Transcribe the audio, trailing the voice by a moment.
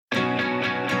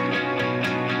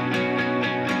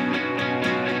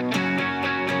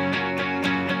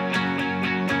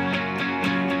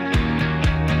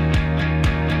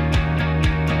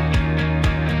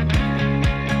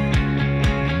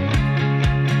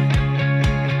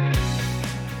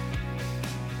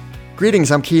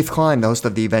Greetings, I'm Keith Klein, the host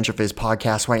of the Venture Fizz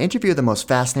podcast, where I interview the most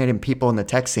fascinating people in the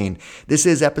tech scene. This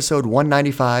is episode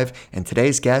 195, and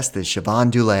today's guest is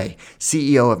Siobhan Dullea,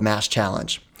 CEO of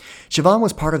MassChallenge. Siobhan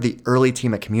was part of the early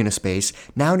team at Communispace,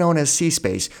 now known as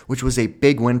C-Space, which was a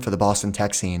big win for the Boston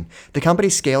tech scene. The company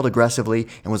scaled aggressively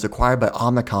and was acquired by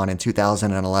Omnicom in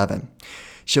 2011.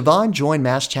 Siobhan joined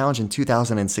MassChallenge in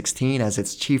 2016 as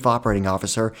its Chief Operating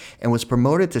Officer and was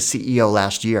promoted to CEO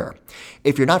last year.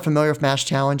 If you're not familiar with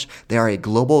MassChallenge, they are a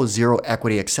global zero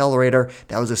equity accelerator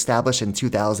that was established in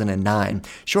 2009,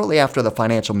 shortly after the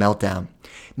financial meltdown.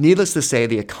 Needless to say,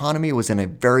 the economy was in a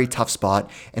very tough spot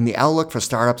and the outlook for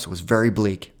startups was very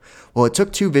bleak. Well, it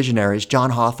took two visionaries,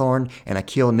 John Harthorne and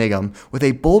Akhil Nigam, with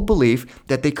a bold belief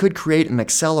that they could create an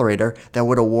accelerator that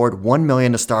would award $1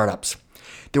 million to startups.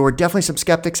 There were definitely some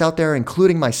skeptics out there,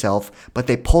 including myself, but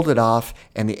they pulled it off,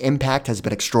 and the impact has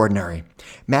been extraordinary.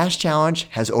 MassChallenge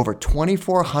has over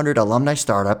 2,400 alumni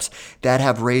startups that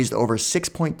have raised over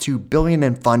 $6.2 billion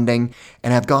in funding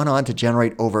and have gone on to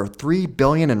generate over $3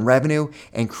 billion in revenue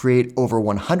and create over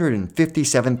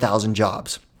 157,000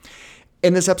 jobs.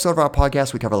 In this episode of our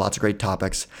podcast, we cover lots of great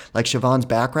topics, like Siobhan's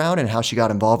background and how she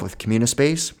got involved with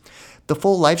Communispace, the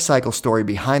full lifecycle story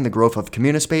behind the growth of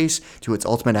Communispace to its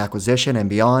ultimate acquisition and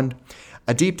beyond,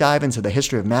 a deep dive into the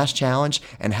history of MassChallenge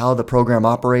and how the program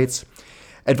operates,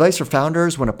 advice for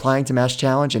founders when applying to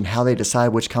MassChallenge and how they decide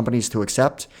which companies to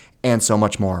accept, and so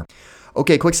much more.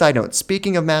 Okay, quick side note.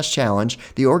 Speaking of MassChallenge,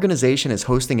 the organization is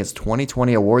hosting its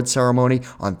 2020 awards ceremony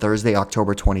on Thursday,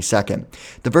 October 22nd.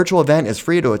 The virtual event is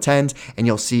free to attend, and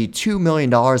you'll see $2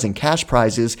 million in cash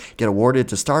prizes get awarded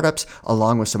to startups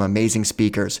along with some amazing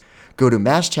speakers. Go to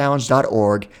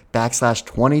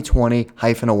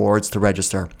masschallenge.org/2020-awards to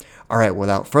register. All right,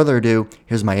 without further ado,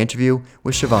 here's my interview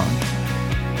with Siobhan.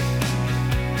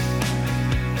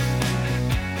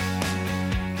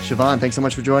 Siobhan, thanks so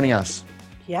much for joining us.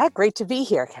 Yeah, great to be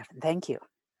here, Kevin. Thank you.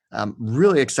 I'm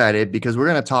really excited because we're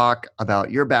going to talk about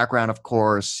your background, of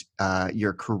course,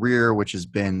 your career, which has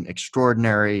been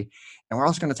extraordinary. And we're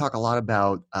also going to talk a lot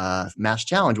about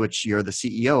MassChallenge, which you're the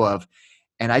CEO of.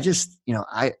 And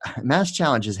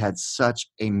MassChallenge has had such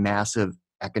a massive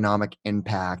economic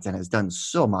impact and has done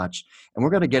so much. And we're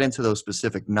going to get into those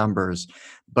specific numbers.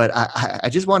 But I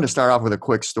just wanted to start off with a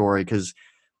quick story because,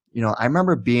 I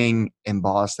remember being in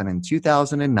Boston in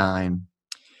 2009.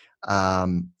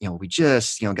 We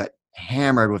just, got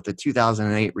hammered with the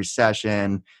 2008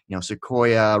 recession,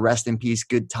 Sequoia, rest in peace,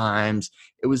 good times.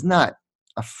 It was not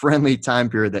a friendly time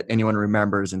period that anyone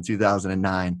remembers in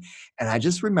 2009. And I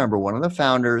just remember one of the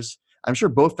founders, I'm sure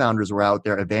both founders were out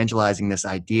there evangelizing this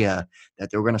idea that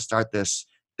they were going to start this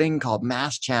thing called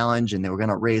MassChallenge and they were going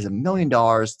to raise $1 million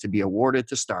to be awarded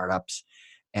to startups.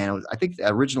 And I think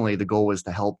originally the goal was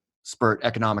to help spurt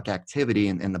economic activity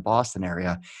in the Boston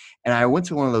area. And I went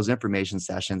to one of those information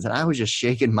sessions and I was just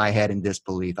shaking my head in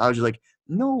disbelief. I was just like,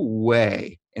 no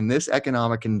way in this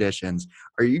economic conditions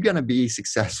are you going to be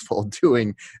successful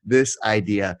doing this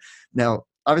idea. Now,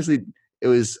 obviously it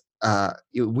was,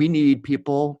 we need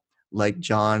people like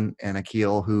John and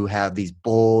Akhil who have these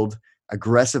bold,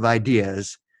 aggressive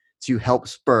ideas to help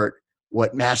spurt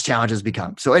what MassChallenge has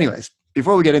become. So anyways,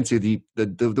 before we get into the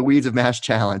weeds of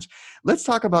MassChallenge, let's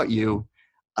talk about you,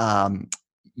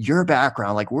 your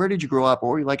background. Like, where did you grow up? What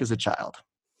were you like as a child?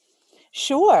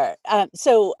 Sure.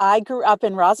 So I grew up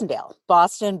in Rosendale,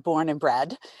 Boston, born and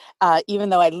bred. Even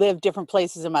though I lived different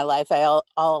places in my life, I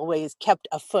always kept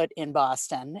a foot in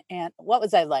Boston. And what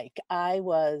was I like? I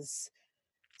was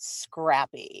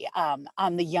scrappy.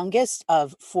 I'm the youngest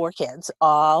of four kids,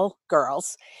 all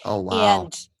girls. Oh, wow.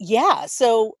 And yeah,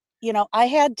 so, I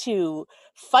had to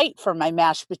fight for my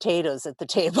mashed potatoes at the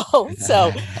table.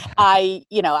 So I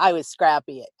was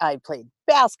scrappy. I played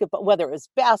basketball, whether it was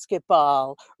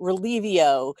basketball,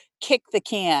 relivio, kick the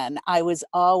can. I was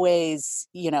always,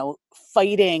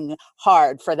 fighting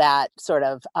hard for that sort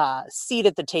of seat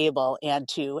at the table and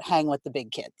to hang with the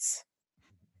big kids.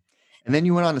 And then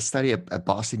you went on to study at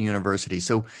Boston University.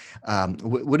 So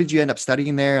what did you end up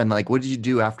studying there? And what did you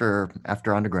do after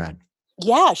undergrad?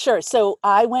 Yeah, sure. So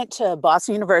I went to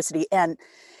Boston University and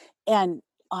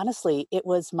honestly, it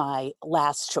was my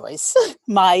last choice.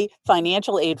 My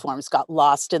financial aid forms got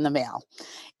lost in the mail.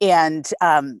 And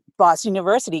Boston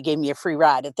University gave me a free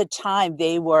ride. At the time,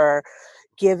 they were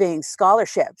giving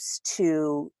scholarships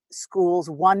to schools,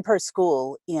 one per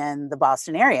school in the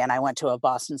Boston area. And I went to a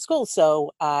Boston school. So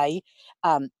I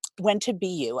went to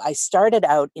BU. I started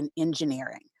out in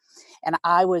engineering. And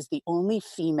I was the only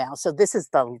female. So this is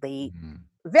the late,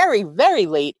 very, very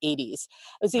late 80s.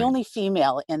 I was the Right. only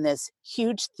female in this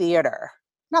huge theater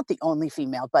not the only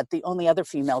female, but the only other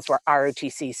females were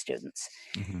ROTC students.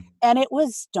 Mhm. And it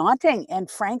was daunting. And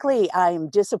frankly, I'm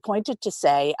disappointed to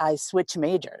say I switched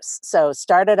majors. So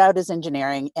started out as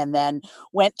engineering and then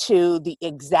went to the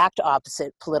exact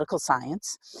opposite, political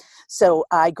science. So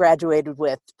I graduated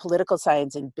with political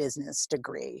science and business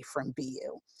degree from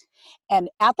BU. And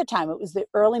at the time, it was the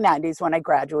early 90s when I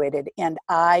graduated, and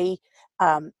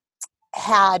um,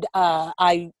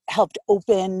 I helped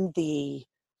open I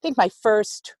think my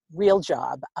first real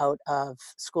job out of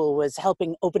school was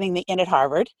helping opening the Inn at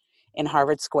Harvard in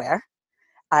Harvard Square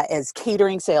as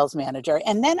catering sales manager.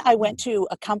 And then I went to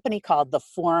a company called the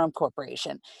Forum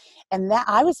Corporation. And that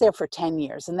I was there for 10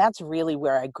 years. And that's really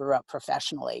where I grew up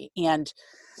professionally. And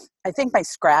I think my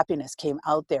scrappiness came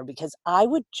out there because I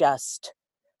would just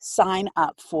sign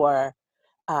up for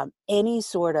any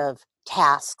sort of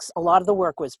tasks. A lot of the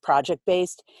work was project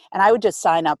based, and I would just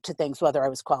sign up to things whether I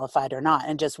was qualified or not,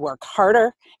 and just work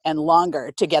harder and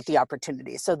longer to get the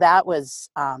opportunity. So that was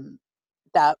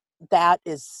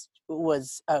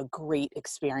was a great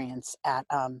experience at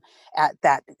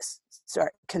that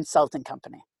consulting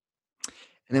company.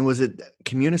 And then was it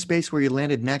Communispace where you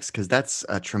landed next? Because that's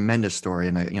a tremendous story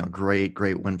and a great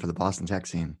win for the Boston tech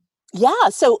scene. Yeah,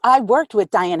 so I worked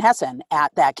with Diane Hessen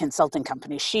at that consulting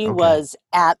company. She Okay. was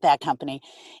at that company,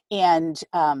 and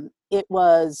it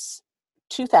was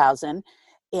 2000,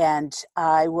 and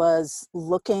I was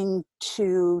looking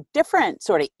to different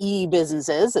sort of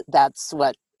e-businesses. That's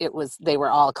what it was. They were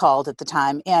all called at the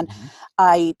time, and Mhm.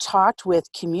 I talked with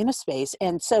Communispace,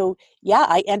 and so yeah,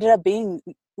 I ended up being.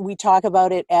 We talk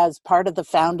about it as part of the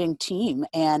founding team,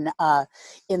 and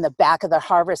in the back of the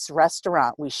Harvest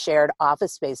restaurant, we shared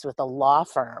office space with a law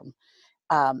firm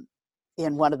um,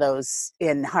 in one of those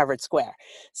in Harvard Square.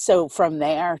 So from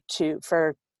there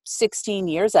for 16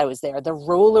 years, I was there. The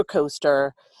roller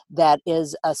coaster that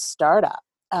is a startup.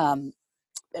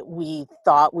 We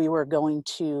thought we were going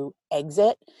to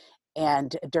exit.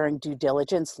 And during due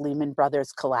diligence, Lehman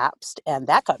Brothers collapsed and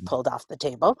that got pulled off the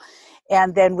table.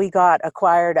 And then we got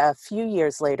acquired a few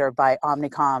years later by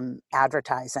Omnicom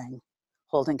Advertising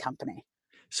Holding Company.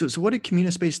 So what did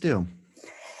Communispace do?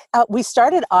 We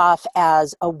started off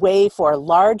as a way for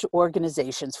large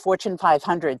organizations, Fortune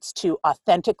 500s, to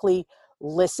authentically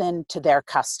listen to their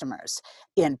customers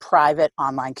in private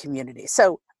online communities.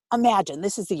 So imagine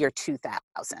this is the year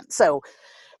 2000. So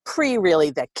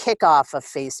really the kickoff of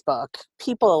Facebook,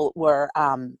 people were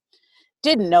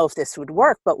didn't know if this would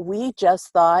work, but we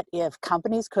just thought if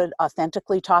companies could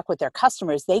authentically talk with their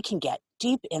customers, they can get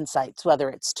deep insights, whether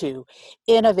it's to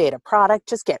innovate a product,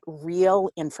 just get real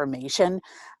information,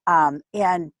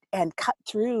 and cut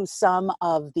through some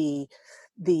of the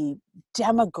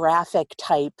demographic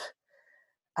type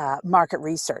market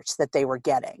research that they were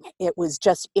getting. It was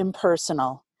just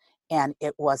impersonal and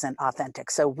it wasn't authentic.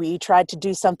 So we tried to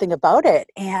do something about it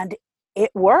and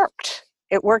it worked.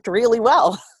 It worked really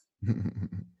well.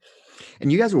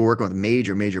 And you guys were working with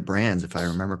major brands, if I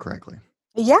remember correctly.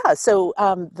 Yeah. So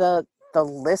the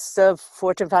list of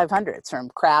Fortune 500s from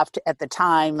Kraft at the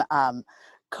time,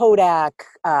 Kodak,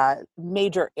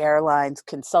 major airlines,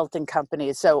 consulting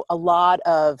companies. So a lot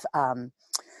of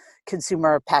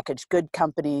consumer packaged good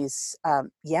companies.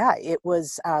 Yeah, it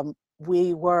was,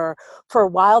 we were, for a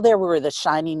while there, we were the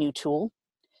shiny new tool.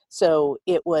 So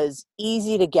it was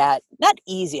easy to get, not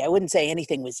easy, I wouldn't say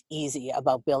anything was easy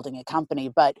about building a company,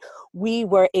 but we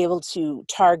were able to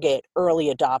target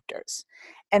early adopters.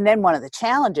 And then one of the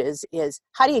challenges is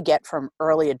how do you get from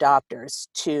early adopters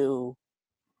to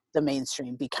the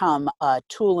mainstream, become a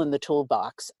tool in the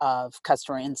toolbox of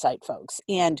customer insight folks.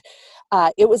 And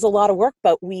it was a lot of work,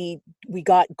 but we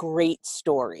got great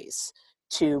stories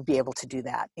to be able to do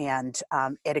that. And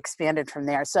it expanded from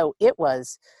there. So it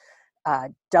was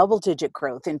double-digit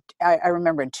growth. And I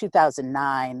remember in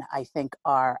 2009, I think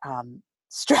our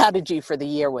strategy for the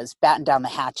year was batten down the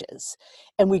hatches,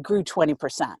 and we grew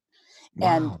 20%.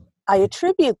 And Wow. I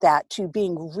attribute that to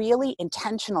being really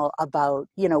intentional about,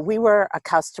 we were a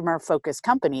customer-focused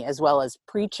company as well as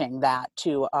preaching that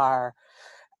to our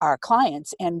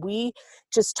clients. And we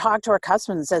just talked to our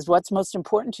customers and says, what's most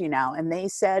important to you now? And they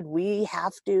said, we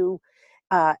have to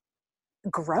uh,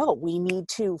 grow. We need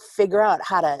to figure out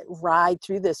how to ride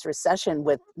through this recession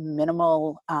with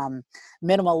minimal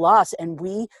loss. And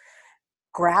we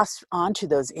grasped onto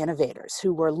those innovators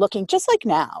who were looking just like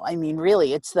now. I mean,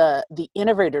 really, it's the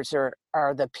innovators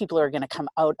are the people who are going to come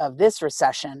out of this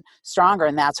recession stronger.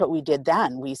 And that's what we did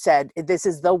then. We said, this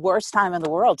is the worst time in the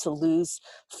world to lose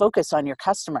focus on your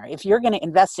customer. If you're going to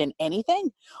invest in anything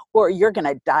or you're going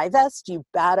to divest, you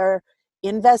better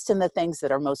invest in the things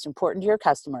that are most important to your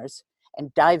customers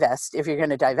and divest. If you're going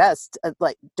to divest,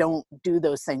 like, don't do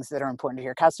those things that are important to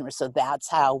your customers. So that's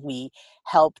how we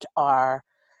helped our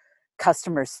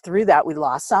customers through that. We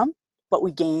lost some, but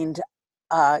we gained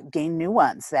new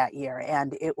ones that year,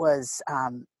 and it was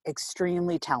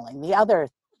extremely telling. The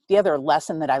other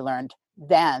lesson that I learned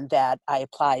then that I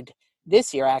applied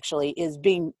this year actually is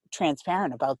being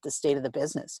transparent about the state of the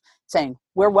business, saying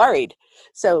we're worried.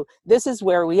 So this is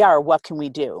where we are. What can we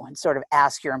do? And sort of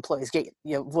ask your employees, get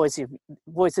voice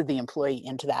of the employee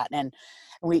into that. And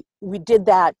we did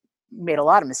that. Made a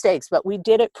lot of mistakes, but we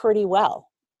did it pretty well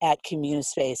at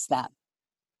Communispace then.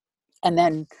 And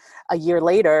then a year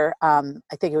later, I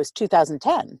think it was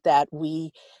 2010, that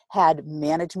we had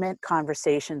management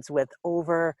conversations with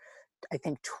over, I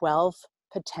think, 12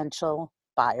 potential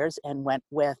buyers, and went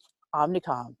with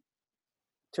Omnicom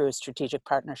through a strategic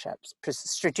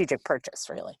purchase,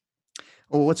 really.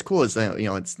 Well, what's cool is that,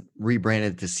 it's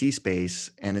rebranded to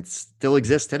C-Space and it still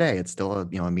exists today. It's still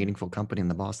a meaningful company in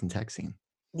the Boston tech scene.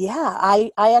 Yeah,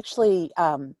 I actually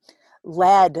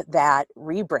led that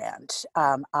rebrand.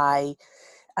 Uh,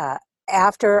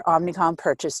 After Omnicom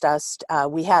purchased us,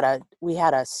 we had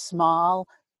a small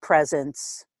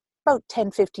presence, about 10,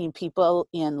 15 people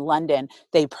in London.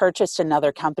 They purchased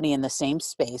another company in the same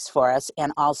space for us,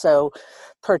 and also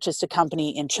purchased a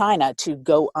company in China to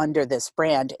go under this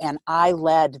brand. And I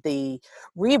led the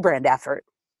rebrand effort,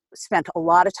 spent a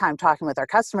lot of time talking with our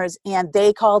customers, and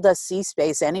they called us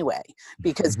C-Space anyway,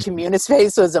 because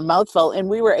Communispace was a mouthful, and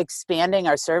we were expanding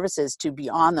our services to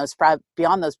beyond those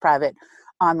private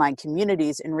online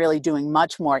communities, and really doing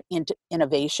much more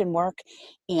innovation work.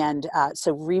 And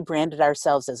so rebranded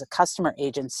ourselves as a customer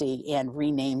agency and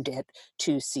renamed it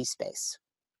to C-Space.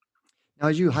 Now,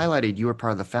 as you highlighted, you were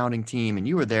part of the founding team and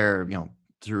you were there,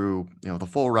 through, the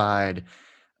full ride,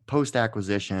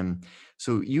 post-acquisition.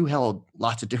 So you held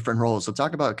lots of different roles. So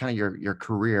talk about kind of your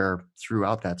career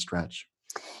throughout that stretch.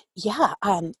 Yeah,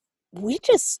 we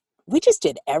just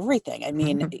did everything. I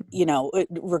mean,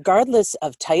 regardless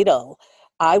of title,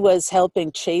 I was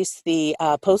helping chase the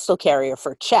postal carrier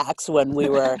for checks when we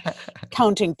were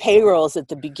counting payrolls at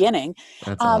the beginning.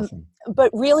 That's Um, awesome.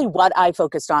 but really, what I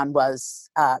focused on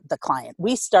was the client.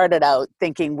 We started out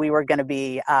thinking we were going to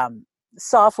be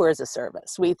software as a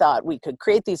service. We thought we could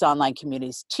create these online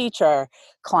communities, teach our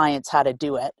clients how to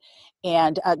do it,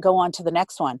 and go on to the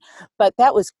next one. But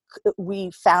we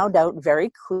found out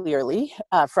very clearly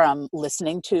from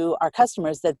listening to our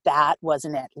customers that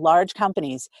wasn't it. Large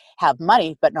companies have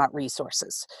money, but not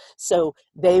resources. So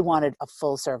they wanted a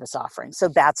full service offering. So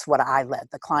that's what I led,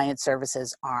 the client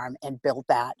services arm, and built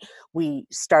that. We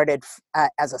started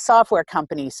as a software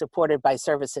company supported by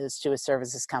services to a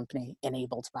services company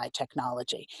enabled by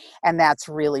technology. And that's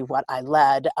really what I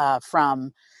led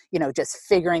from, just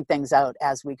figuring things out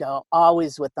as we go,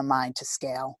 always with the mind to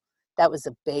scale. That was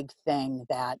a big thing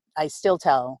that I still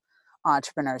tell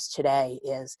entrepreneurs today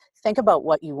is think about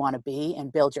what you want to be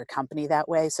and build your company that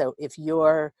way. So if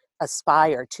you're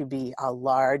aspire to be a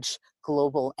large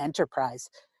global enterprise,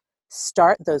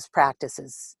 start those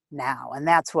practices now. And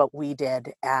that's what we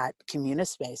did at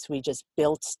Communispace. We just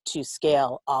built to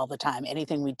scale all the time.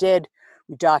 Anything we did,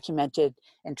 we documented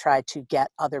and tried to get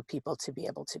other people to be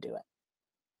able to do it.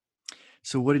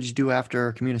 So what did you do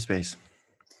after Communispace?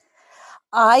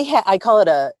 I call it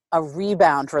a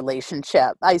rebound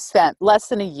relationship. I spent less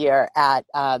than a year at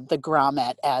the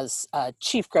Grommet as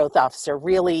chief growth officer,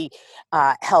 really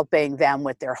helping them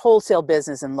with their wholesale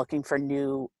business and looking for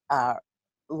new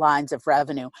lines of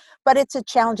revenue. But it's a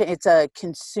challenge. It's a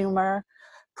consumer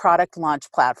product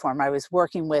launch platform. I was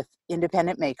working with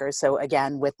independent makers. So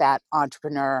again, with that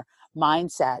entrepreneur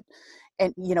mindset.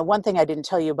 And, one thing I didn't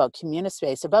tell you about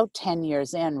Communispace, about 10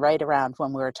 years in, right around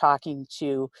when we were talking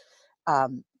to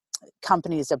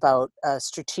companies about a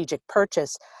strategic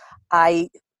purchase, I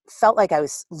felt like I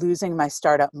was losing my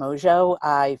startup mojo.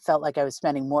 I felt like I was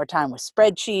spending more time with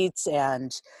spreadsheets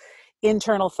and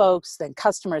internal folks than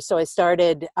customers. So I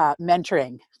started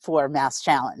mentoring for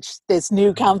MassChallenge, this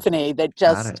new company that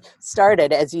Got it. just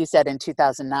started, as you said, in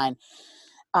 2009.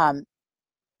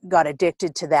 Got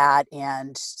addicted to that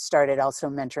and started also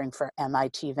mentoring for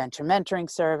MIT Venture Mentoring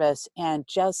Service, and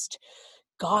just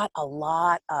got a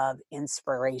lot of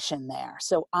inspiration there.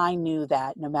 So I knew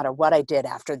that no matter what I did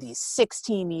after these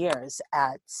 16 years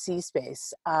at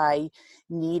C-Space, I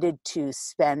needed to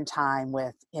spend time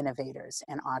with innovators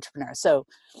and entrepreneurs. So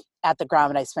at the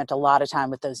Grommet, I spent a lot of time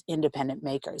with those independent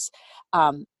makers.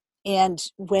 And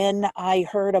when I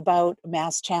heard about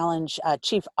MassChallenge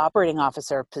Chief Operating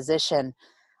Officer position,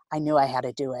 I knew I had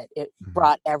to do it. It Mhm.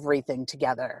 brought everything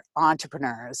together: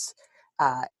 entrepreneurs,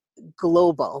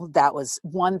 global. That was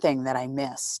one thing that I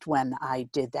missed when I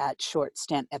did that short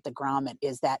stint at the Grommet,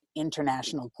 is that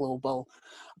international global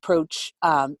approach.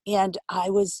 And I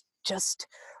was just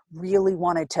really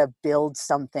wanted to build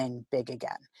something big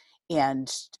again.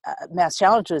 And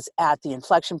MassChallenge was at the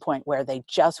inflection point where they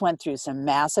just went through some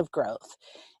massive growth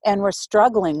and were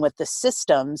struggling with the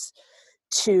systems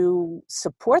to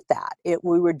support that.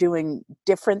 We were doing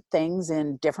different things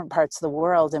in different parts of the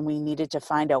world, and we needed to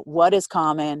find out what is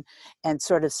common and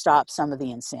sort of stop some of the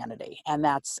insanity. And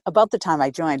that's about the time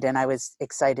I joined, and I was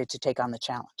excited to take on the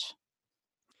challenge.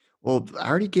 Well, I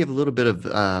already gave a little bit of,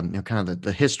 kind of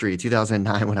the history,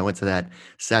 2009, when I went to that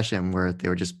session where they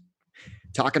were just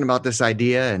talking about this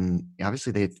idea, and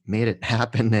obviously they've made it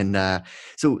happen. And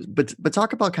but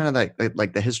talk about kind of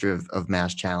like the history of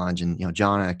MassChallenge and,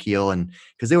 John and Akhil, and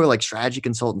because they were like strategy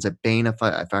consultants at Bain, if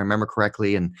I remember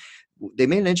correctly, and they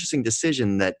made an interesting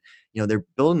decision that, they're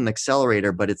building an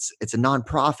accelerator, but it's a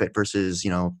nonprofit versus,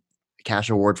 cash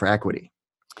award for equity.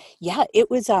 Yeah, it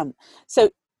was so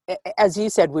as you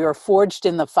said, we were forged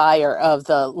in the fire of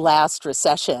the last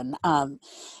recession.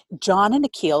 John and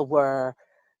Akhil were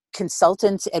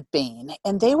consultants at Bain,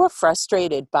 and they were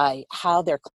frustrated by how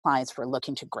their clients were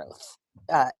looking to growth.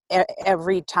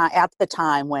 Every time at the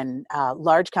time when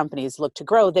large companies look to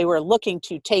grow, they were looking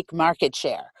to take market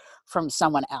share from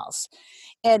someone else.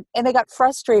 And they got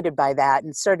frustrated by that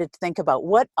and started to think about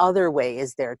what other way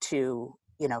is there to,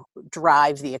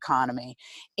 drive the economy.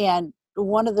 And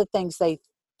one of the things they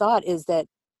thought is that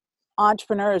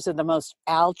entrepreneurs are the most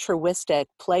altruistic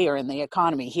player in the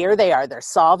economy. Here they are, they're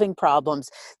solving problems.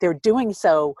 They're doing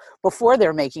so before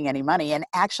they're making any money, and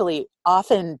actually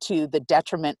often to the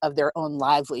detriment of their own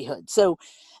livelihood. So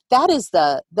that is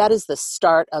the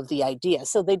start of the idea.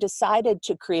 So they decided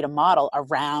to create a model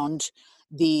around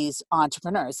these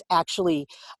entrepreneurs, actually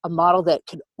a model that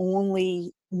could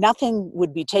only, nothing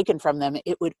would be taken from them.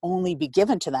 It would only be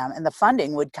given to them. And the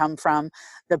funding would come from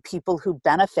the people who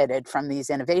benefited from these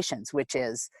innovations, which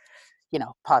is,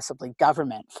 possibly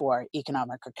government for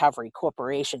economic recovery,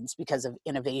 corporations because of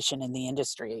innovation in the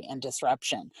industry and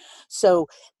disruption. So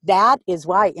that is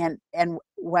why, and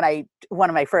one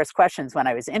of my first questions when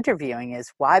I was interviewing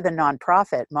is, why the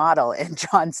nonprofit model? And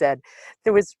John said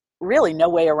there was really no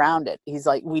way around it. He's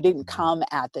like, we didn't come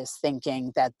at this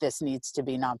thinking that this needs to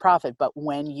be nonprofit, but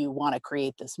when you want to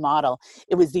create this model,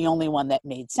 it was the only one that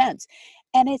made sense.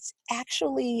 And it's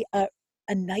actually a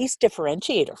nice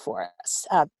differentiator for us.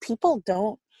 People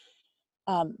don't,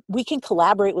 we can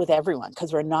collaborate with everyone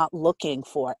because we're not looking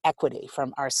for equity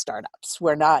from our startups.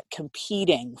 We're not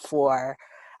competing for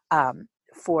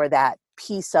that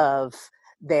piece of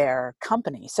their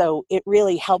company. So it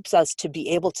really helps us to be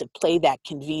able to play that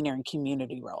convener and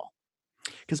community role.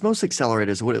 Because most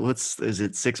accelerators, what's is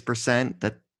it 6%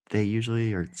 that they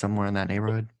usually, or somewhere in that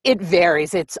neighborhood? It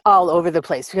varies. It's all over the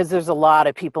place because there's a lot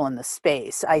of people in the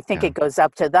space. I think Yeah. it goes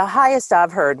up to, the highest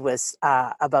I've heard was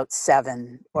about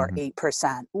 7 or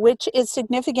 8%, which is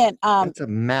significant. That's a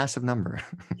massive number.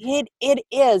 It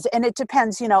is, and it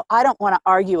depends. I don't want to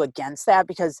argue against that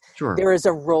because Sure. there is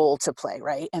a role to play,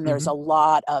 right? And there's Mhm. a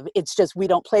lot of, it's just we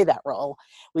don't play that role.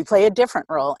 We play a different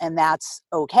role, and that's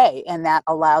okay. And that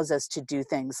allows us to do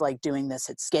things like doing this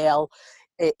at scale.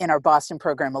 In our Boston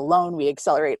program alone, we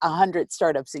accelerate 100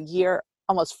 startups a year,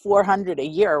 almost 400 a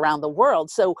year around the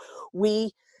world. So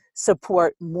we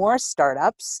support more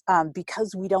startups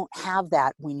because we don't have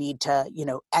that. We need to,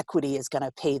 equity is going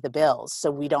to pay the bills.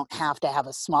 So we don't have to have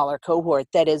a smaller cohort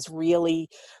that is really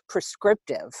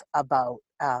prescriptive about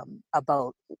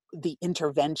the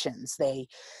interventions they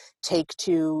take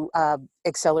to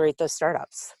accelerate the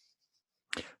startups.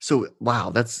 So, wow,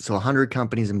 that's so 100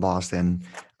 companies in Boston,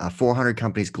 400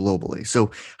 companies globally. So,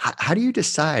 how do you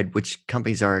decide which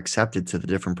companies are accepted to the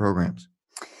different programs?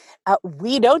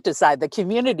 We don't decide, the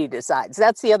community decides.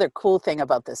 That's the other cool thing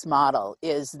about this model,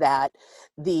 is that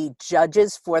the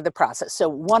judges for the process. So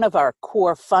one of our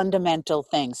core fundamental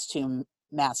things to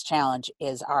MassChallenge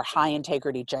is our high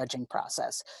integrity judging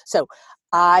process. So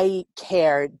I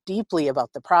care deeply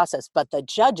about the process, but the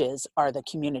judges are the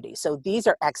community. So these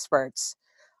are experts,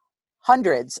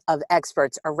 hundreds of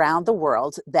experts around the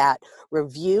world that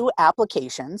review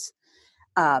applications,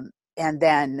 and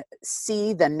then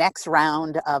see the next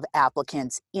round of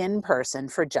applicants in person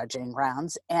for judging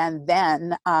rounds. And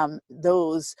then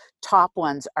those top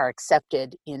ones are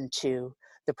accepted into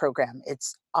the program.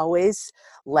 It's always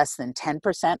less than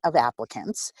 10% of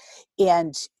applicants.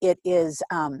 And it is,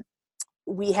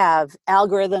 we have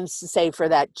algorithms to say for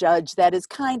that judge that is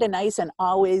kind of nice and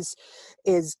always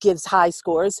gives high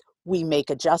scores. we make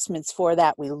adjustments for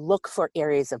that. We look for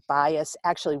areas of bias.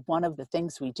 Actually, one of the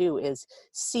things we do is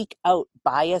seek out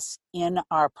bias in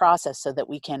our process so that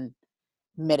we can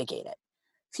mitigate it.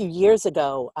 A few years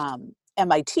ago,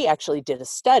 MIT actually did a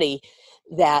study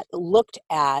that looked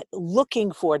at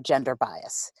looking for gender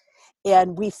bias.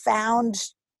 And we found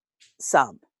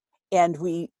some. And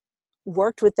we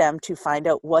worked with them to find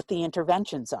out what the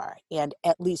interventions are. And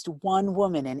at least one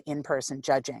woman in in-person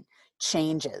judging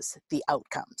changes the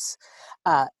outcomes.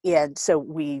 And so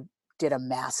we did a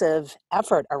massive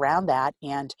effort around that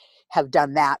and have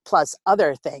done that plus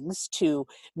other things to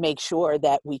make sure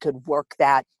that we could work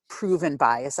that proven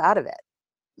bias out of it.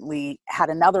 We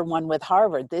had another one with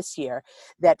Harvard this year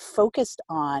that focused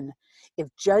on if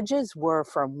judges were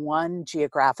from one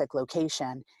geographic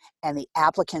location and the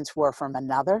applicants were from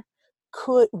another,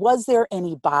 was there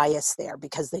any bias there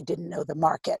because they didn't know the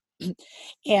market?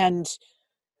 And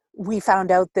we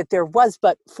found out that there was,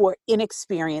 but for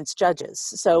inexperienced judges.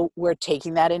 So we're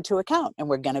taking that into account and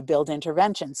we're going to build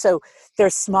interventions. So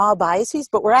there's small biases,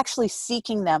 but we're actually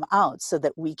seeking them out so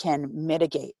that we can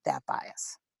mitigate that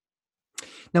bias.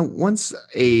 Now, once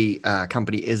a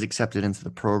company is accepted into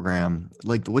the program,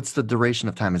 like what's the duration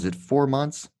of time? Is it 4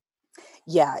 months?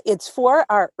 Yeah, it's for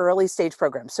our early stage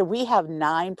program. So we have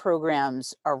 9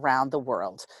 programs around the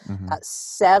world. Mm-hmm.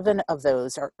 7 of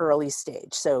those are early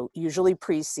stage, so usually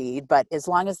pre-seed, but as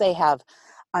long as they have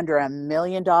under $1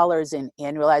 million in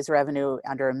annualized revenue,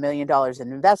 under $1 million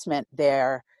in investment,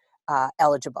 they're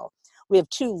eligible. We have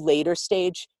 2 later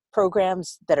stage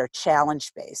programs that are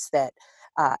challenge-based that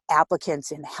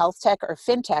applicants in health tech or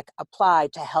fintech apply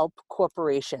to help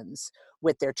corporations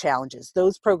with their challenges.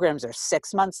 Those programs are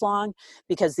 6 months long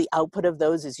because the output of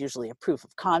those is usually a proof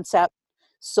of concept,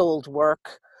 sold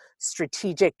work,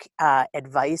 strategic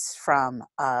advice from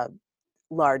a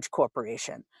large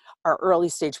corporation. Our early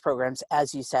stage programs,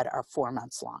 as you said, are 4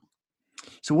 months long.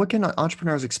 So what can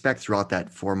entrepreneurs expect throughout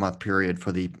that 4-month period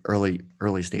for the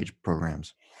early stage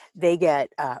programs? They get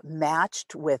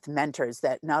matched with mentors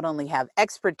that not only have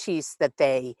expertise that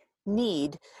they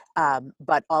need,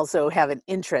 but also have an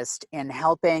interest in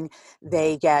helping.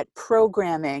 They get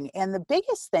programming. And the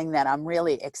biggest thing that I'm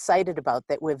really excited about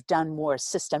that we've done more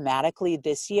systematically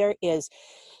this year is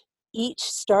each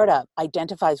startup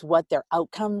identifies what their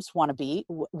outcomes want to be,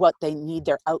 what they need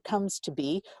their outcomes to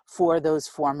be for those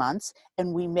 4 months.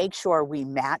 And we make sure we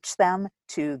match them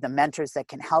to the mentors that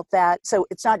can help that. So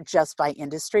it's not just by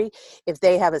industry. If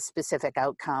they have a specific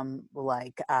outcome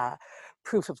like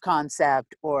proof of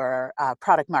concept or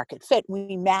product market fit,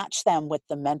 we match them with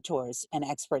the mentors and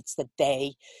experts that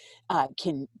they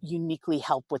can uniquely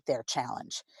help with their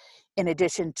challenge. In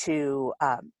addition to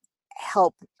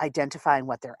help identifying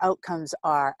what their outcomes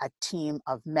are, a team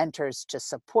of mentors to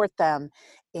support them,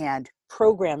 and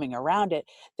programming around it.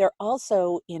 They're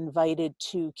also invited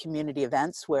to community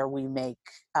events where we make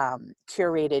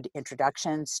curated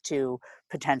introductions to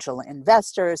potential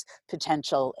investors,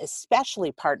 potential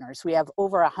especially partners. We have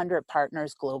over 100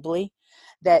 partners globally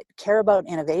that care about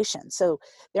innovation. So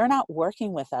they're not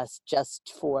working with us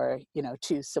just for,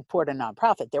 to support a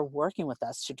nonprofit. They're working with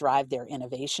us to drive their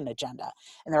innovation agenda.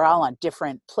 And they're all on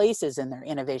different places in their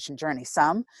innovation journey.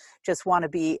 Some just want to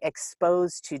be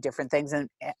exposed to different things and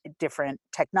different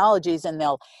technologies, and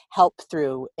they'll help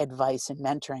through advice and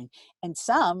mentoring. And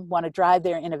some want to drive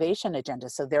their innovation agenda.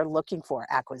 So they're looking for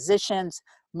acquisitions,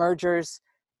 mergers,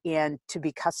 and to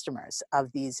be customers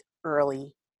of these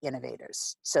early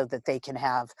innovators so that they can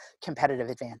have competitive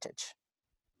advantage.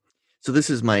 So this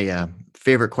is my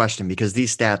favorite question because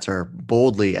these stats are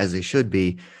boldly, as they should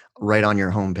be, right on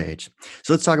your homepage.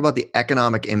 So let's talk about the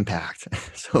economic impact.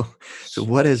 So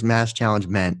what has MassChallenge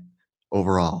meant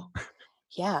overall?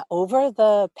 Yeah, over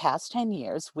the past 10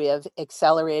 years, we have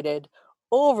accelerated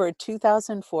over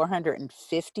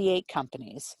 2,458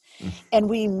 companies. And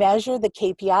we measure the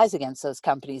KPIs against those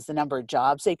companies, the number of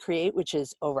jobs they create, which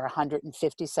is over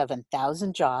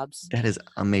 157,000 jobs. That is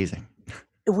amazing.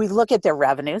 We look at their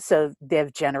revenue. So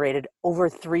they've generated over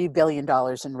 $3 billion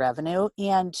in revenue.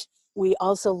 And we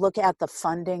also look at the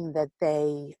funding that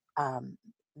they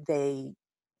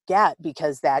get,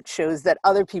 because that shows that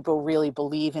other people really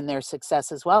believe in their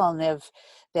success as well. And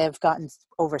they've gotten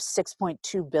over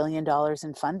 $6.2 billion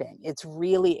in funding. It's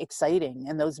really exciting.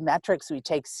 And those metrics we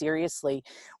take seriously.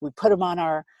 We put them on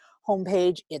our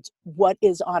homepage. It's what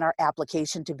is on our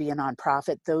application to be a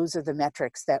nonprofit. Those are the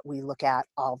metrics that we look at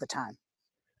all the time.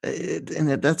 And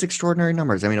that's extraordinary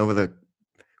numbers. I mean, over the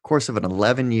course of an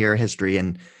 11-year history,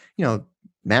 and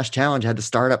MassChallenge had to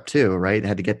start up too, right?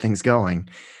 Had to get things going.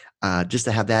 Just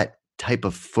to have that type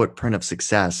of footprint of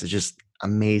success is just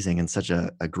amazing and such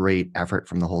a great effort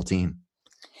from the whole team.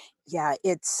 Yeah,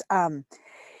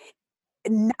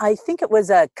 I think it was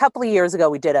a couple of years ago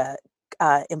we did a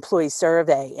employee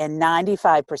survey, and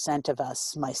 95% of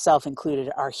us, myself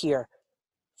included, are here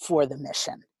for the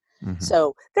mission. Hmm.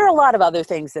 So there are a lot of other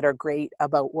things that are great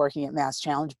about working at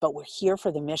MassChallenge, but we're here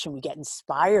for the mission. We get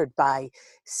inspired by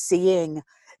seeing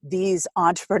these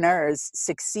entrepreneurs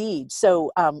succeed.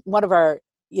 So one of our,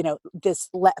 this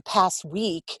past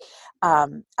week,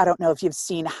 I don't know if you've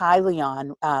seen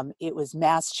Hyliion. It was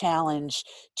MassChallenge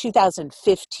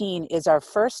 2015 is our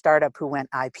first startup who went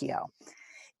IPO.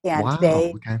 And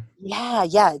Wow. Okay.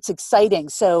 yeah, it's exciting.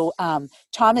 So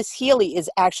Thomas Healy is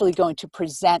actually going to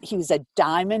present. He was a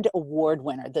Diamond Award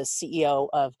winner. The CEO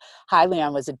of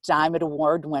Hyliion was a Diamond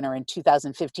Award winner in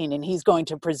 2015, and he's going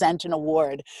to present an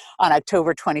award on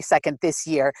October 22nd this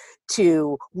year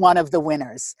to one of the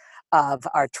winners of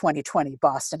our 2020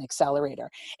 Boston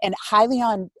Accelerator. And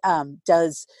Hyliion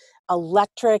does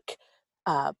electric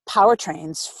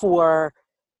powertrains for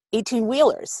 18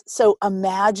 wheelers. So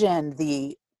imagine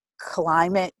the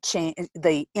climate change,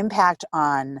 the impact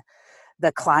on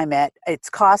the climate. It's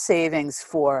cost savings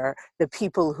for the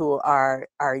people who are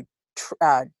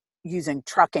uh, using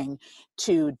trucking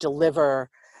to deliver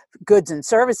goods and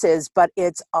services, but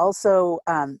it's also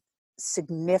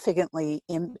significantly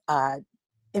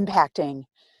impacting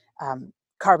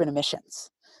carbon emissions.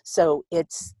 So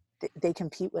they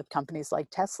compete with companies like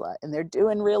Tesla, and they're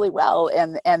doing really well.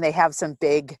 And they have some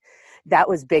that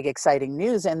was big, exciting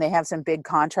news. And they have some big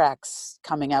contracts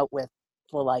coming out with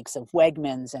the likes of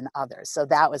Wegmans and others. So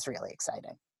that was really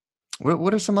exciting.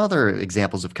 What are some other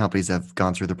examples of companies that have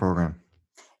gone through the program?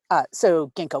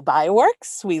 So Ginkgo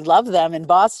Bioworks, we love them in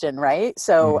Boston, right?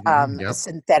 So a Yep.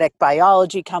 synthetic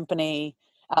biology company,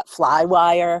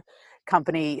 Flywire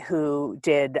company who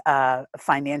did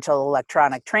financial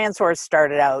electronic transfers,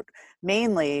 started out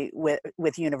mainly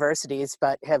with universities,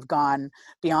 but have gone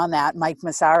beyond that. Mike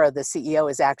Massaro, the CEO,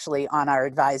 is actually on our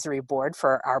advisory board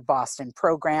for our Boston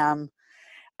program.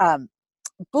 Um,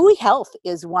 Bowie Health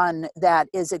is one that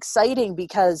is exciting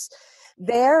because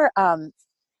they're um,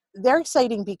 they're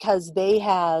exciting because they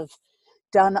have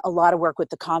done a lot of work with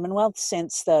the Commonwealth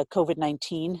since the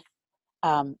COVID-19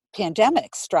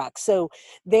 pandemic struck. So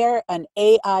they're an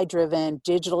AI-driven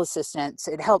digital assistant.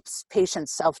 It helps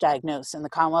patients self-diagnose, and the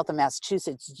Commonwealth of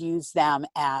Massachusetts use them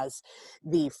as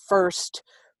the first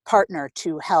partner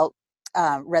to help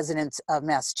residents of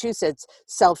Massachusetts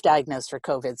self-diagnose for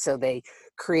COVID. So they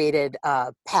created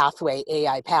a pathway,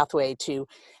 AI pathway, to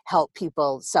help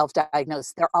people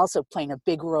self-diagnose. They're also playing a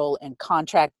big role in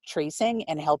contract tracing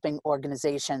and helping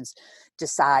organizations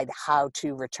decide how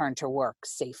to return to work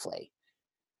safely.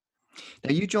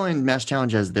 Now you joined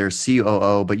MassChallenge as their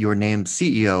COO, but you were named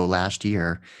CEO last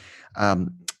year.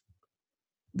 Um,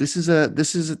 this is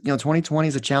 2020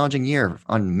 is a challenging year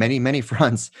on many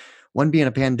fronts. One being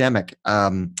a pandemic.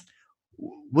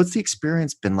 What's the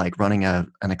experience been like running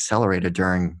an accelerator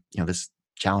during this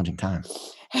challenging time?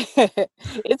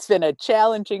 It's been a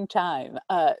challenging time.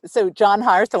 So John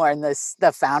Harthorne,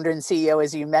 the founder and CEO,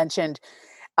 as you mentioned,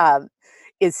 um,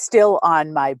 is still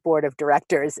on my board of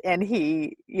directors. And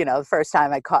he, the first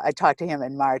time I talked to him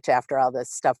in March after all this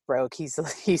stuff broke, he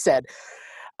said,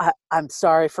 I'm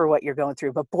sorry for what you're going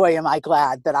through, but boy, am I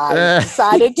glad that I Uh,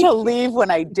 decided to leave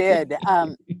when I did.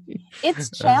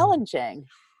 It's challenging.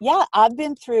 Yeah, I've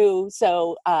been through.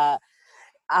 So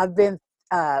I've been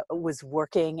was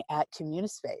working at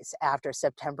Communispace after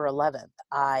September 11th.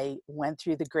 I went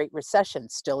through the Great Recession,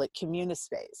 still at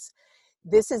Communispace.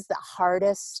 This is the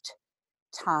hardest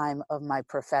time of my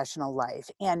professional life,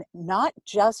 and not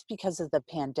just because of the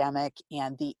pandemic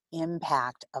and the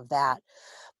impact of that,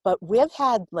 but we've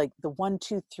had like the 1,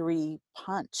 2, 3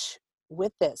 punch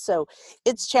with this. So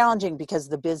it's challenging because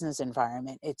of the business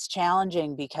environment. It's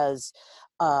challenging because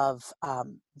of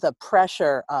the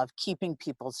pressure of keeping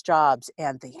people's jobs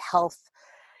and the health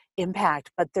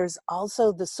impact. But there's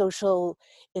also the social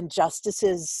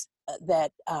injustices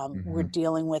that we're Mhm.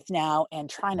 dealing with now, and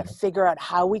trying to Yep. figure out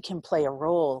how we can play a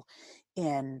role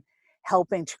in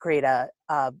helping to create a,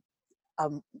 a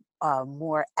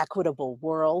more equitable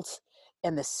world,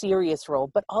 and the serious role,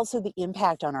 but also the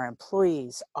impact on our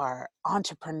employees, our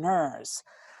entrepreneurs,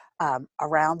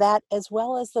 around that, as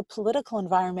well as the political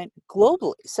environment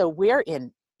globally. So we're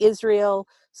in Israel,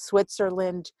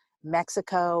 Switzerland,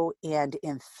 Mexico, and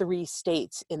in 3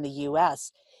 states in the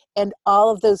US. And all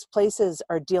of those places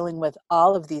are dealing with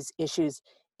all of these issues,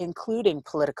 including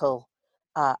political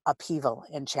upheaval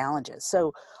and challenges.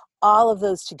 So all of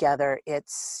those together,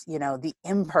 it's, the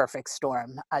imperfect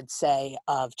storm, I'd say,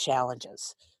 of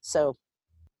challenges. So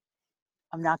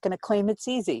I'm not going to claim it's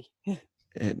easy.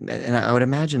 And I would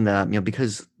imagine that,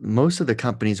 because most of the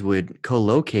companies would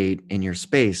co-locate in your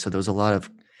space. So there was a lot of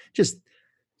just,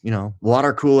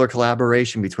 water cooler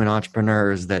collaboration between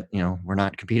entrepreneurs that, were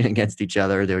not competing against each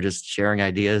other. They were just sharing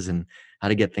ideas and how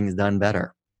to get things done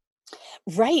better.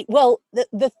 Right. Well,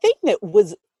 the thing that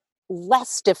was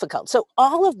less difficult. So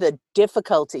all of the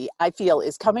difficulty I feel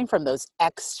is coming from those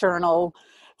external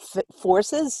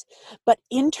forces, but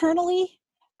internally,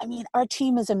 I mean, our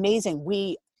team is amazing.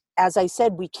 As I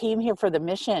said, we came here for the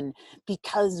mission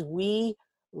because we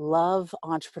love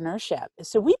entrepreneurship.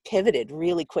 So we pivoted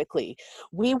really quickly.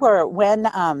 When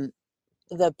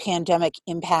the pandemic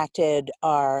impacted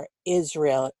our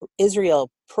Israel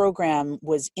program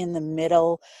was in the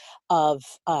middle of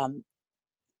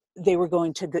they were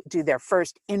going to do their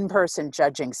first in-person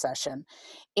judging session.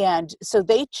 And so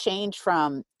they changed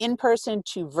from in-person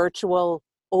to virtual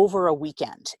over a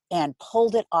weekend and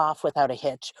pulled it off without a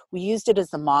hitch. We used it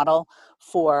as the model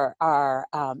for our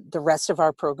the rest of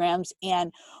our programs,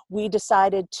 and we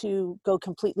decided to go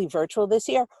completely virtual this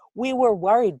year. We were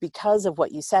worried because of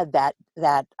what you said, that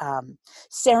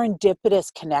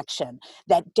serendipitous connection,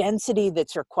 that density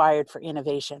that's required for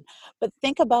innovation. But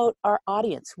think about our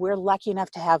audience. We're lucky enough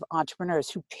to have entrepreneurs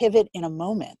who pivot in a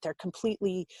moment. They're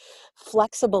completely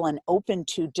flexible and open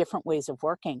to different ways of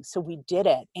working. So we did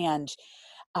it, and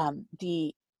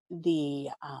the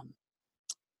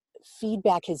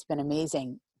feedback has been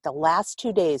amazing. The last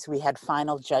 2 days we had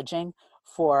final judging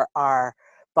for our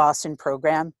Boston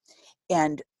program,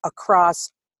 and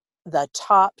across the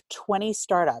top 20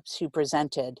 startups who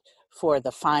presented for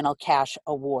the final cash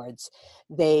awards,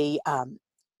 they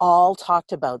all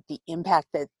talked about the impact,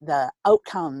 that the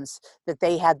outcomes that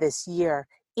they had this year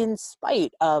in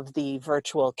spite of the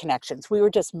virtual connections. We were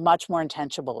just much more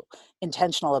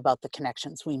intentional about the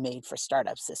connections we made for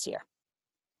startups this year.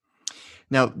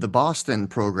 Now, the Boston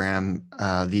program,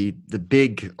 the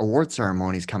big award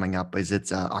ceremony is coming up. Is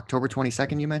it October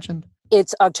 22nd, you mentioned?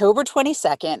 It's October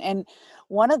 22nd, and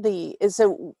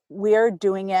so we're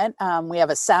doing it. We have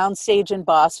a sound stage in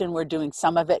Boston. We're doing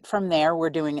some of it from there. We're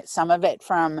doing some of it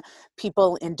from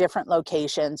people in different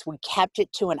locations. We kept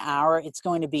it to an hour. It's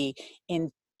going to be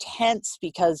intense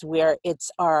because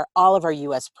all of our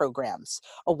U.S. programs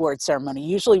award ceremony.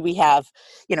 Usually we have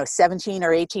 17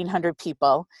 or 1,800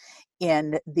 people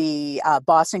in the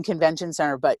Boston Convention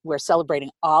Center, but we're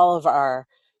celebrating all of our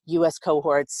U.S.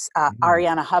 cohorts. Mhm.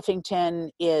 Ariana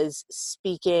Huffington is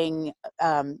speaking,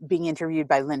 being interviewed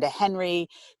by Linda Henry.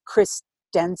 Chris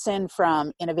Denson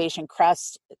from Innovation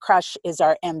Crush is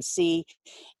our MC,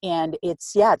 and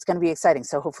it's going to be exciting.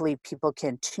 So hopefully people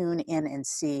can tune in and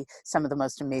see some of the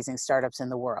most amazing startups in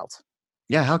the world.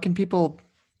 Yeah, how can people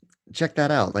check that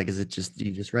out? Like, is it just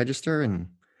you just register and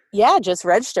Yeah, just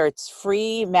register. It's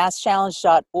free,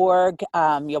 masschallenge.org.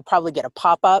 You'll probably get a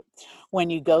pop-up when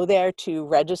you go there to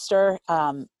register,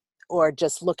 or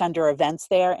just look under events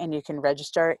there and you can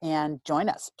register and join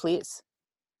us, please.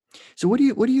 so what do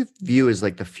you view as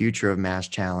like the future of Mass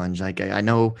Challenge? Like I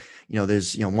know,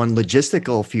 there's one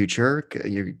logistical future.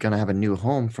 You're gonna have a new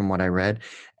home from what I read.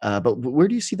 But where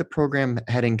do you see the program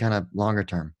heading kind of longer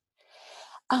term?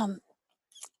 Um,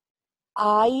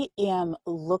 I am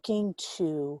looking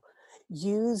to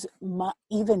use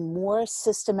even more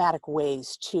systematic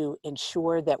ways to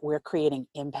ensure that we're creating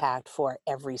impact for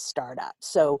every startup.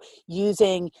 So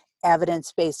using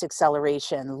evidence-based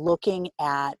acceleration, looking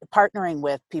at partnering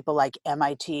with people like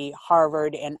MIT,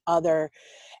 Harvard, and other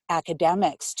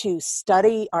academics to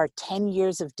study our 10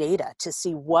 years of data to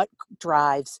see what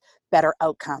drives better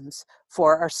outcomes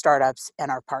for our startups and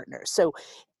our partners. So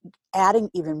adding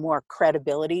even more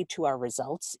credibility to our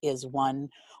results is one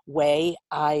way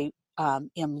I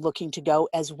am looking to go,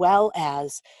 as well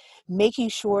as making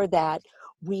sure that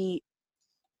we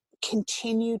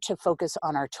continue to focus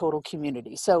on our total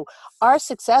community. So our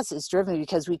success is driven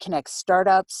because we connect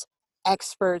startups,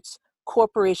 experts,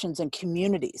 corporations, and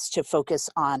communities to focus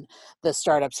on the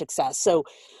startup success. So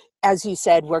as you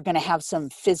said, we're going to have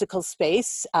some physical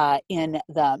space in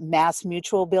the Mass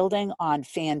Mutual building on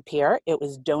Fan Pier. It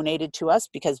was donated to us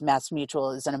because Mass Mutual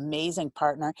is an amazing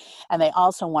partner, and they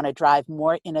also want to drive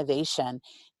more innovation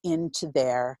into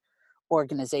their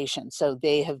organization. So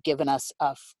they have given us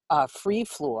a free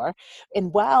floor.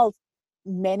 And while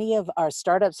many of our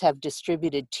startups have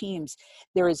distributed teams,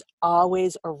 there is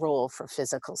always a role for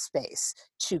physical space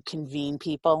to convene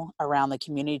people around the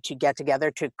community to get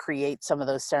together to create some of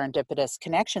those serendipitous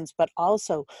connections, but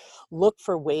also look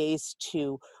for ways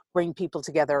to bring people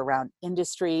together around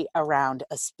industry, around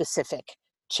a specific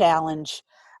challenge,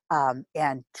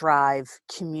 and drive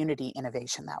community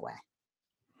innovation that way.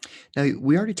 Now,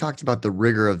 we already talked about the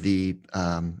rigor of the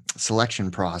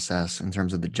selection process in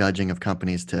terms of the judging of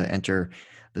companies to enter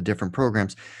the different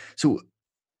programs. So,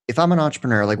 if I'm an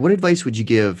entrepreneur, like what advice would you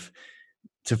give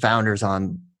to founders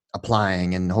on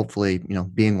applying and hopefully,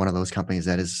 being one of those companies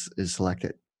that is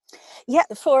selected? Yeah,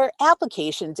 for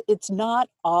applications, it's not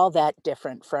all that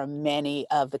different from many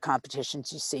of the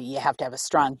competitions you see. You have to have a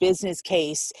strong business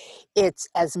case. It's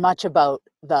as much about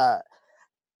the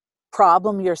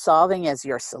problem you're solving as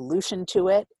your solution to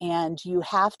it, and you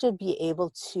have to be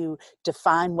able to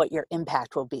define what your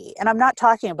impact will be. And I'm not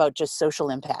talking about just social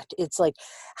impact. It's like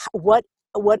what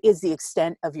is the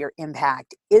extent of your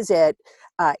impact? Is it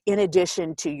in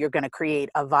addition to you're going to create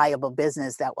a viable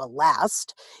business that will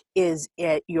last? Is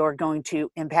it you're going to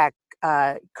impact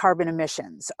carbon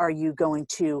emissions? Are you going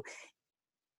to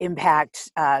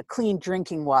impact clean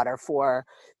drinking water for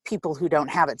people who don't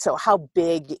have it? So how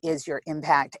big is your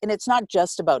impact? And it's not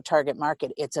just about target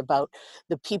market, it's about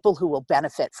the people who will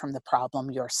benefit from the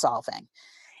problem you're solving.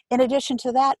 In addition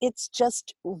to that, it's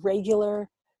just regular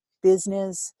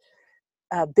business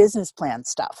business plan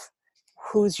stuff.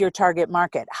 Who's your target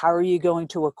market? How are you going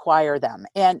to acquire them?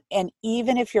 And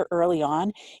even if you're early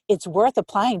on, it's worth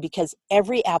applying because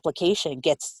every application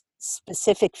gets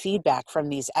specific feedback from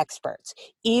these experts.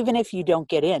 Even if you don't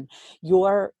get in,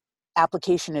 your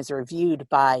application is reviewed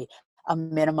by a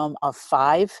minimum of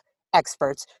 5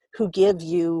 experts who give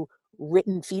you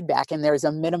written feedback, and there's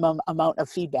a minimum amount of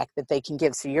feedback that they can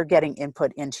give. So you're getting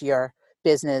input into your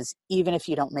business even if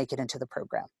you don't make it into the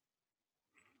program.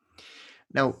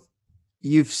 Now,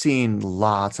 you've seen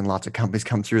lots and lots of companies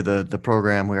come through the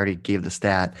program. We already gave the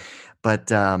stat,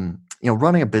 but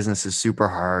running a business is super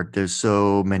hard. There's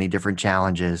so many different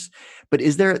challenges. But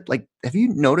is there like, have you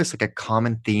noticed like a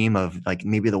common theme of like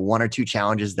maybe the one or two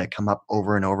challenges that come up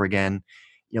over and over again?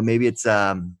 Maybe it's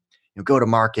go to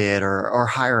market or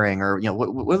hiring or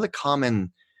what are the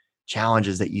common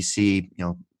challenges that you see,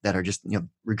 that are just,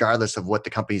 regardless of what the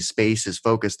company's space is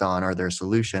focused on or their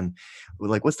solution,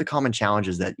 like what's the common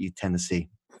challenges that you tend to see?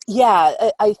 Yeah,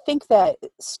 I think that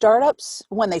startups,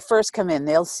 when they first come in,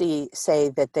 they'll say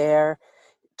that their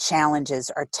challenges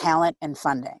are talent and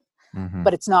funding, Hmm.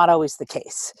 but it's not always the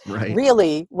case. Right.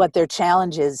 Really, what their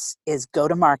challenge is go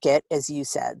to market, as you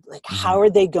said. Like, how Hmm. are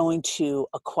they going to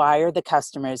acquire the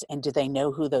customers, and do they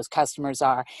know who those customers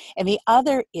are? And the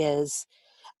other is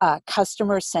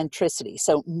customer centricity.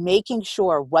 So making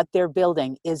sure what they're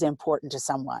building is important to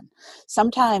someone.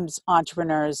 Sometimes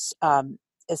entrepreneurs,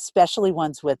 especially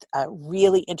ones with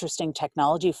really interesting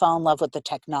technology, fall in love with the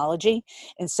technology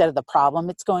instead of the problem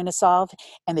it's going to solve,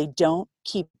 and they don't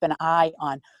keep an eye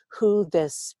on who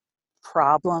has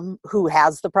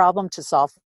the problem to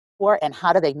solve for, and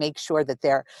how do they make sure that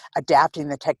they're adapting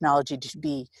the technology to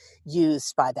be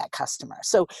used by that customer.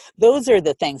 So those are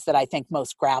the things that I think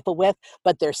most grapple with,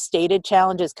 but their stated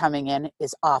challenges coming in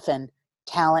is often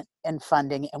talent and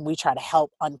funding, and we try to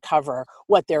help uncover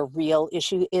what their real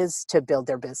issue is to build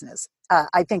their business.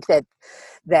 I think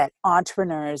that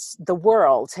entrepreneurs, the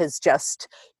world has just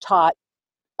taught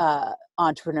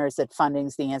entrepreneurs that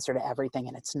funding's the answer to everything,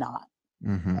 and it's not.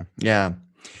 Yeah.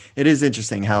 It is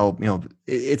interesting how,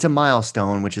 it's a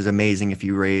milestone, which is amazing if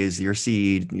you raise your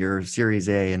seed, your series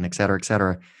A and et cetera, et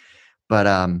cetera.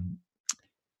 But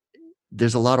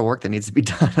there's a lot of work that needs to be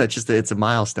done. It's a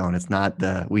milestone. It's not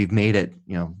we've made it,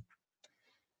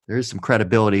 there is some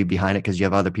credibility behind it because you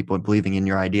have other people believing in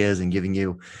your ideas and giving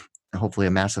you hopefully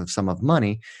a massive sum of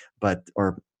money,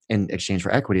 or in exchange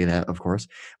for equity, that of course.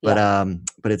 But Yeah.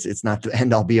 it's not the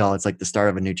end all be all. It's like the start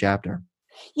of a new chapter.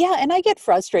 Yeah, and I get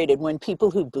frustrated when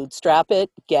people who bootstrap it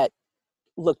get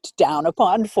looked down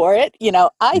upon for it.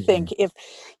 I think Mhm. if,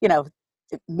 you know,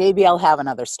 maybe I'll have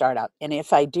another startup. And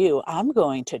if I do, I'm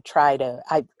going to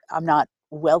I'm not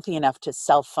wealthy enough to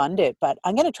self-fund it, but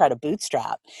I'm going to try to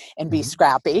bootstrap and be Mhm.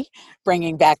 scrappy,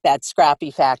 bringing back that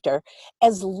scrappy factor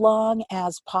as long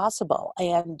as possible.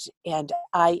 And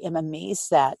I am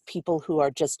amazed that people who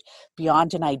are just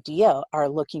beyond an idea are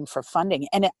looking for funding.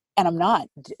 And I'm not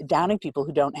downing people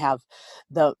who don't have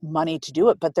the money to do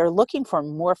it, but they're looking for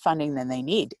more funding than they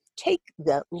need. Take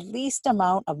the least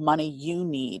amount of money you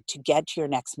need to get to your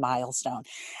next milestone.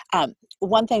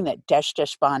 One thing that Desh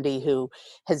Deshpande, who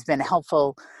has been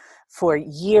helpful for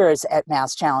years at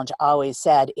MassChallenge, always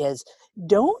said is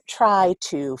don't try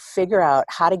to figure out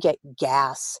how to get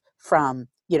gas from,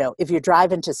 if you're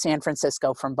driving to San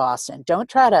Francisco from Boston, don't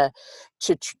try to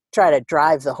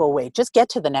drive the whole way. Just get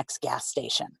to the next gas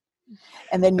station,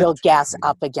 and then you'll That's gas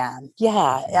up again.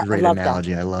 Yeah, a I great love that.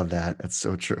 analogy. I love that. That's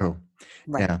so true.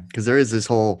 Right. Yeah, because there is this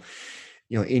whole,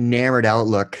 enamored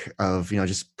outlook of,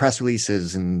 just press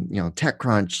releases and,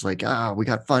 TechCrunch, like, we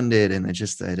got funded, and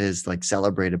it is like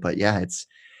celebrated. But yeah, it's,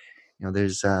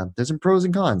 there's some pros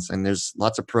and cons, and there's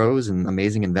lots of pros and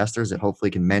amazing investors that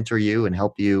hopefully can mentor you and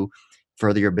help you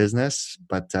further your business.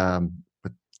 But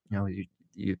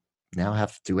you now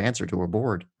have to answer to a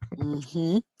board.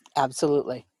 Mm-hmm.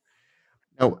 Absolutely.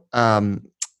 Now,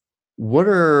 what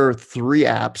are 3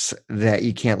 apps that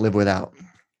you can't live without?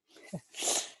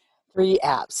 3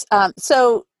 apps.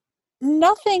 So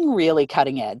nothing really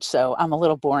cutting edge. So I'm a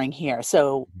little boring here.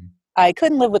 So I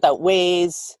couldn't live without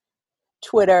Waze,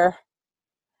 Twitter,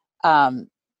 um,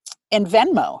 and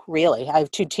Venmo, really. I have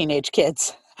 2 teenage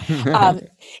kids. And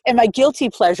my guilty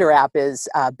pleasure app is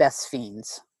Best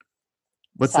Fiends.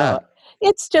 What's So that?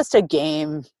 it's just a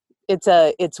game.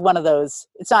 It's one of those,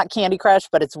 it's not Candy Crush,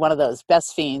 but it's one of those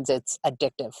Best Fiends. It's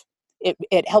addictive.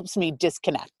 It helps me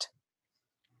disconnect.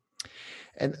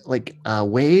 And like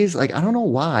Waze, like I don't know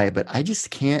why, but I just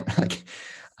can't like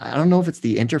I don't know if it's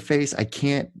the interface. I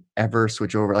can't ever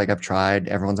switch over. Like I've tried,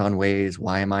 everyone's on Waze.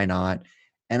 Why am I not?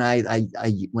 And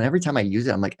when every time I use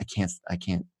it, I'm like, I can't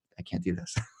do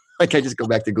this. Like I just go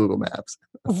back to Google Maps.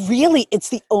 Really, it's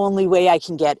the only way I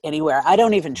can get anywhere. I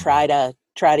don't even try to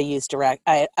use direct.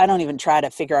 I don't even try to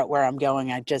figure out where I'm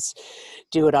going. I just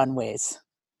do it on Waze.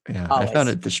 Yeah, I found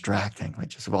Always. it distracting, like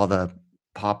just of all the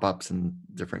pop-ups and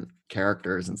different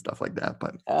characters and stuff like that.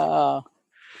 But Oh.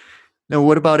 now,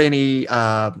 what about any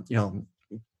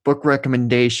book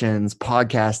recommendations,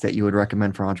 podcasts that you would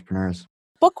recommend for entrepreneurs?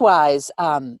 Book-wise,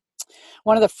 one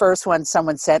of the first ones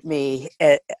someone sent me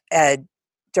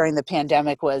during the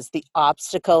pandemic was "The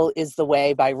Obstacle is the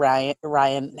Way" by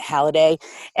Ryan Halliday,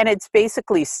 and it's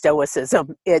basically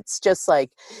stoicism. It's just like,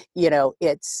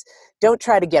 it's don't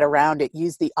try to get around it.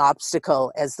 Use the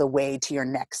obstacle as the way to your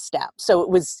next step. So it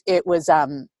was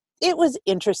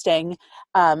interesting.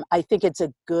 I think it's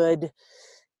a good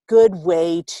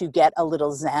way to get a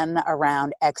little zen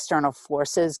around external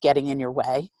forces getting in your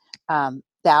way.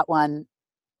 That one,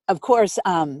 of course,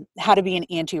 How to Be an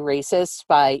Anti-Racist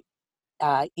by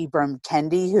Ibram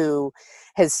Kendi, who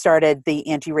has started the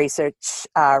anti-racist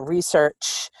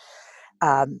research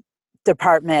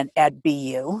department at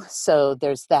BU. So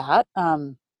there's that.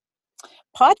 My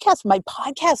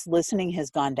podcast listening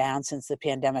has gone down since the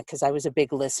pandemic because I was a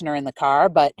big listener in the car.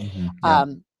 But Yeah.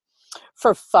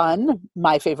 for fun,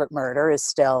 my favorite murder is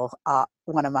still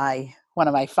one of my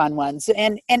fun ones,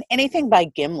 and anything by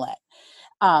Gimlet.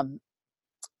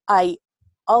 I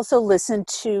also listen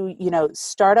to,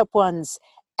 startup ones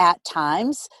at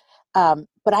times,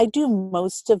 but I do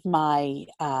most of my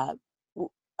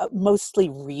mostly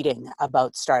reading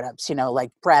about startups. Like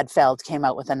Brad Feld came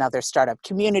out with another Startup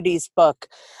Communities book,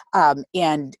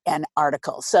 and an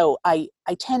article. So I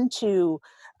tend to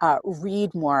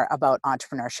read more about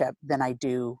entrepreneurship than I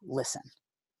do listen.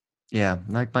 Yeah,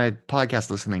 like my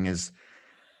podcast listening is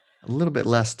a little bit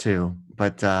less too,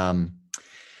 but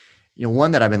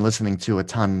one that I've been listening to a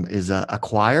ton is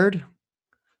Acquired.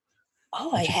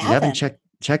 Oh, I Which if you haven't haven't.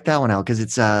 check that one out, because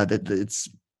it's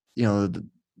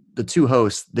the 2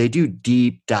 hosts, they do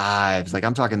deep dives. Like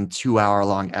I'm talking 2-hour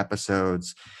long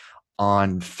episodes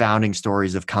on founding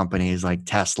stories of companies like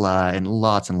Tesla and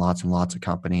lots and lots and lots of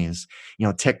companies,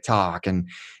 TikTok, and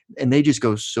they just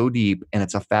go so deep, and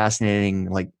it's a fascinating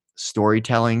like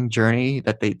storytelling journey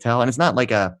that they tell. And it's not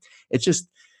like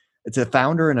it's a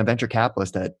founder and a venture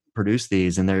capitalist that produce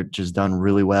these, and they're just done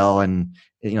really well. And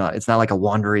it's not like a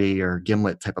Wondery or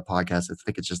Gimlet type of podcast. I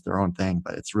think it's just their own thing,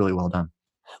 but it's really well done.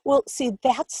 Well, see,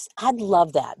 I'd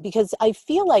love that, because I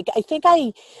think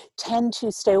I tend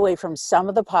to stay away from some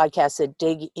of the podcasts that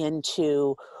dig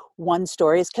into one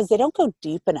stories because they don't go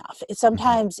deep enough. Mhm.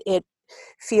 Sometimes it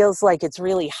feels like it's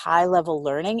really high level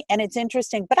learning, and it's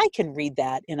interesting, but I can read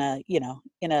that in a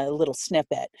little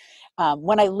snippet.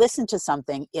 When I listen to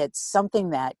something, it's something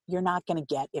that you're not going to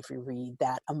get if you read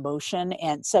that emotion.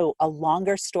 And so a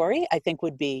longer story, I think,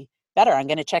 would be better. I'm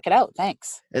going to check it out.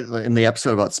 Thanks. In the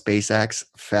episode about SpaceX,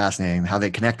 fascinating how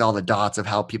they connect all the dots of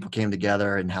how people came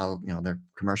together and how they're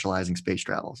commercializing space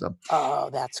travel. Oh,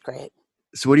 that's great.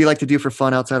 So what do you like to do for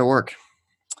fun outside of work?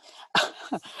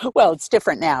 Well, it's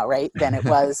different now, right, than it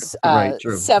was Right,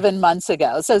 true. 7 months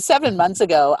ago. So 7 months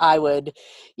ago, I would,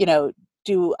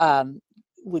 do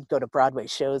would go to Broadway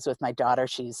shows with my daughter.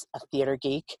 She's a theater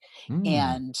geek, Mm.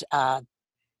 and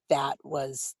that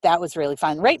was really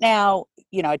fun. Right now,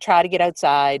 I try to get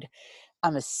outside.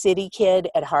 I'm a city kid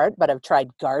at heart, but I've tried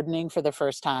gardening for the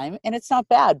first time, and it's not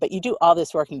bad. But you do all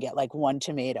this work and get like one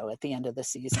tomato at the end of the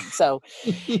season, so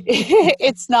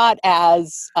it's not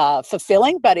as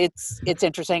fulfilling, but it's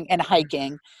interesting. And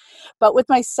hiking. But with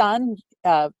my son,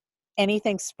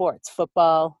 anything sports,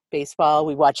 football, baseball.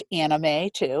 We watch anime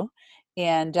too.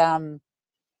 And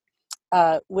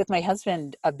with my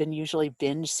husband, I've been usually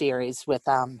binge series with,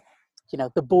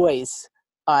 The Boys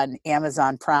on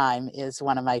Amazon Prime is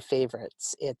one of my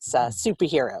favorites. It's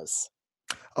superheroes.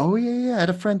 Oh yeah. I had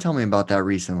a friend tell me about that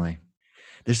recently.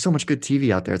 There's so much good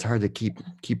TV out there. It's hard to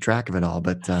keep track of it all,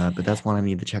 but that's one I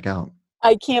need to check out.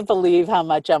 I can't believe how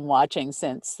much I'm watching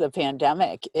since the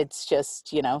pandemic. It's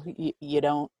just, you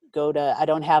don't go to, I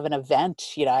don't have an event,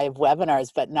 I have webinars,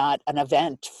 but not an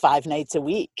event 5 nights a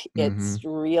week. Hmm. It's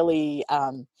really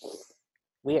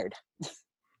weird.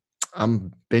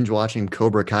 I'm binge watching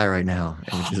Cobra Kai right now,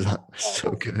 which is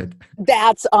so good.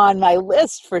 That's on my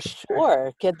list for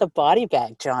sure. Get the body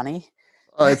back, Johnny.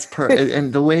 Oh,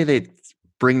 and the way they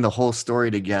bring the whole story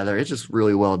together, it's just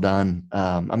really well done.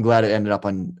 I'm glad it ended up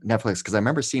on Netflix because I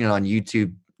remember seeing it on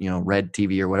YouTube, Red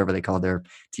TV or whatever they call their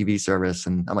TV service,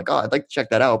 and I'm like, oh, I'd like to check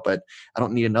that out, but I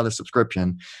don't need another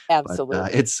subscription. But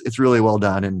Absolutely. it's really well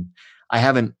done, and I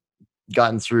haven't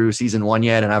gotten through season 1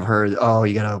 yet, and I've heard, oh,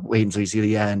 you gotta wait until you see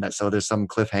the end. So there's some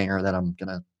cliffhanger that I'm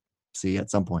gonna see at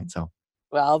some point. So.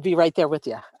 Well, I'll be right there with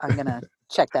you. I'm going to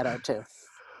check that out too.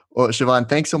 Well, Siobhan,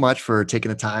 thanks so much for taking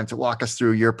the time to walk us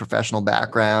through your professional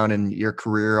background and your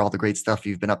career, all the great stuff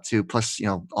you've been up to, plus,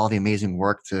 all the amazing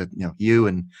work to, you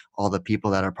and all the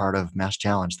people that are part of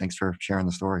MassChallenge. Thanks for sharing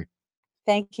the story.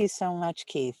 Thank you so much,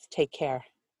 Keith. Take care.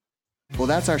 Well,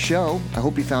 that's our show. I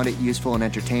hope you found it useful and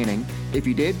entertaining. If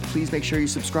you did, please make sure you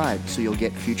subscribe so you'll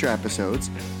get future episodes.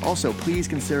 Also, please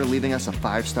consider leaving us a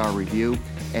 5-star review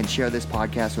and share this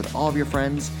podcast with all of your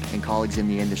friends and colleagues in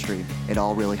the industry. It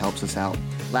all really helps us out.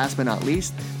 Last but not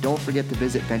least, don't forget to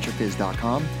visit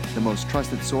venturefiz.com, the most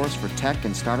trusted source for tech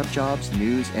and startup jobs,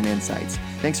 news, and insights.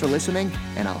 Thanks for listening,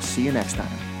 and I'll see you next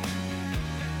time.